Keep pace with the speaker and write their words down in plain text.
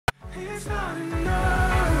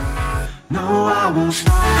No, I won't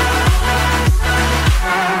stop.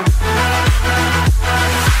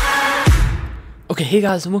 Okay, hey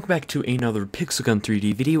guys, and welcome back to another Pixel Gun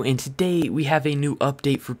 3D video, and today we have a new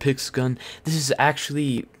update for Pixel Gun. This is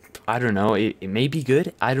actually, I don't know, it may be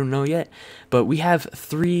good, I don't know yet, but we have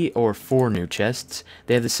 3 or 4 new chests.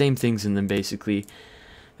 They have the same things in them, basically.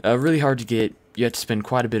 Really hard to get. You have to spend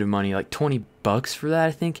quite a bit of money, like 20 bucks for that,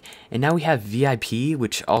 I think. And now we have VIP,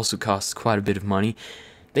 which also costs quite a bit of money.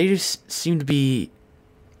 They just seem to be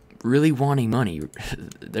really wanting money.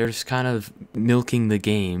 They're just kind of milking the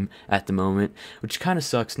game at the moment, which kind of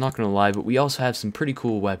sucks, not gonna lie. But we also have some pretty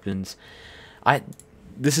cool weapons.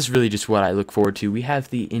 This is really just what I look forward to. We have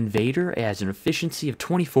the Invader. It has an efficiency of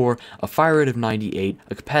 24, a fire rate of 98,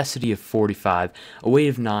 a capacity of 45, a weight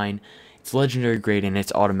of 9. It's legendary grade and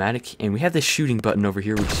it's automatic. And we have this shooting button over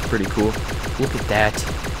here, which is pretty cool. Look at that.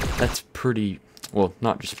 That's pretty, well,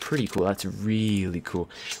 not just pretty cool, that's really cool.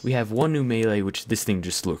 We have one new melee, which this thing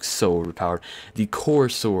just looks so overpowered. The Core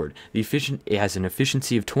Sword. It has an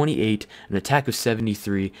efficiency of 28, an attack of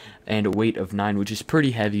 73, and a weight of 9, which is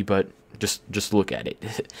pretty heavy, but just look at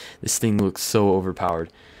it. This thing looks so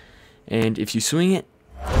overpowered. And if you swing it,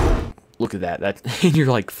 look at that. And you're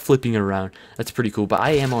like flipping it around. That's pretty cool. But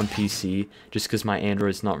I am on PC just because my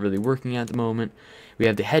Android is not really working at the moment. We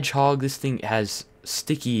have the Hedgehog. This thing has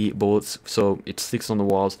sticky bullets, so it sticks on the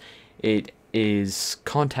walls. It is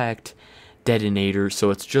contact detonator,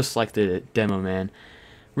 so it's just like the Demo Man.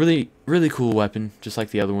 Really cool weapon, just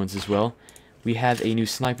like the other ones as well. We have a new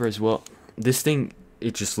sniper as well. This thing,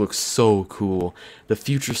 it just looks so cool. The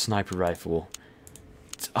Future Sniper Rifle.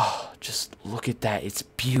 Oh, just look at that. It's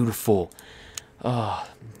beautiful. Oh,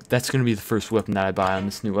 that's going to be the first weapon that I buy on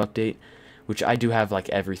this new update, which I do have like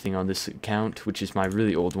everything on this account, which is my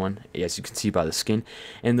really old one, as you can see by the skin.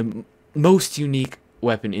 And the most unique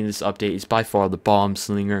weapon in this update is by far the Bomber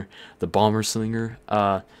Slinger.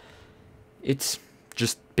 It's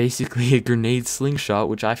just basically a grenade slingshot,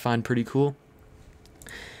 which I find pretty cool.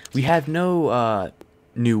 We have no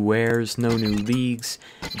new wares, no new leagues,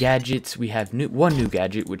 gadgets. We have one new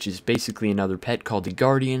gadget, which is basically another pet called the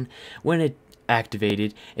Guardian. When it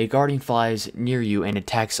activated, a Guardian flies near you and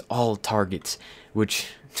attacks all targets, which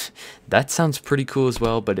that sounds pretty cool as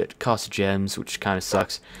well, but it costs gems, which kind of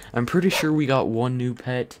sucks. I'm pretty sure we got one new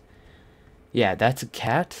pet. Yeah, that's a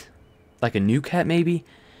cat, like a new cat maybe,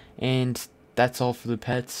 and that's all for the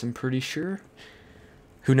pets, I'm pretty sure.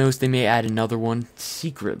 Who knows, they may add another one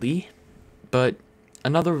secretly. But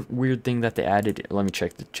another weird thing that they added, let me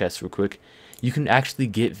check the chest real quick. You can actually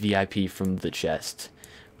get VIP from the chest,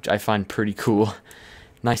 which I find pretty cool.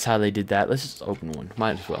 Nice how they did that. Let's just open one.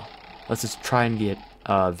 Might as well. Let's just try and get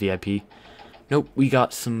VIP. Nope, we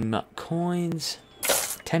got some coins.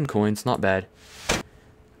 10 coins, not bad.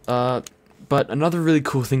 But another really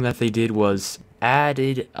cool thing that they did was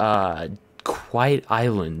added Quiet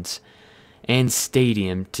Islands and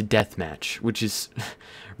Stadium to Deathmatch, which is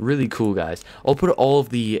really cool, guys. I'll put all of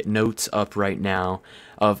the notes up right now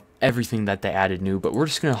of everything that they added new, but we're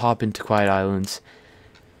just going to hop into Quiet Islands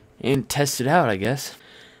and test it out, I guess.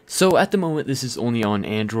 So at the moment, this is only on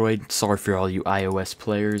Android. Sorry for all you iOS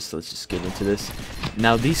players. Let's just get into this.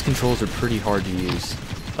 Now, these controls are pretty hard to use.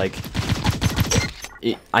 Like,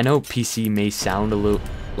 I know PC may sound a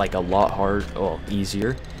lot hard, or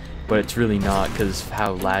easier, but it's really not because of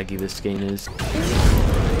how laggy this game is.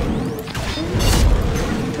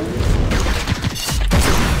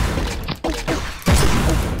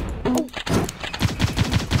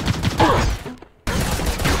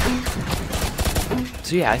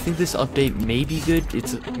 So yeah, I think this update may be good.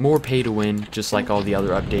 It's more pay to win, just like all the other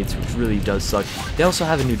updates, which really does suck. They also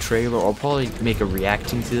have a new trailer. I'll probably make a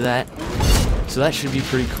reacting to that. So that should be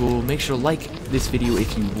pretty cool. Make sure to like this video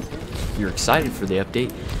if you're excited for the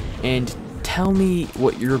update. And tell me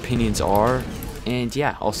what your opinions are. And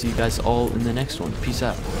yeah, I'll see you guys all in the next one. Peace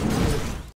out.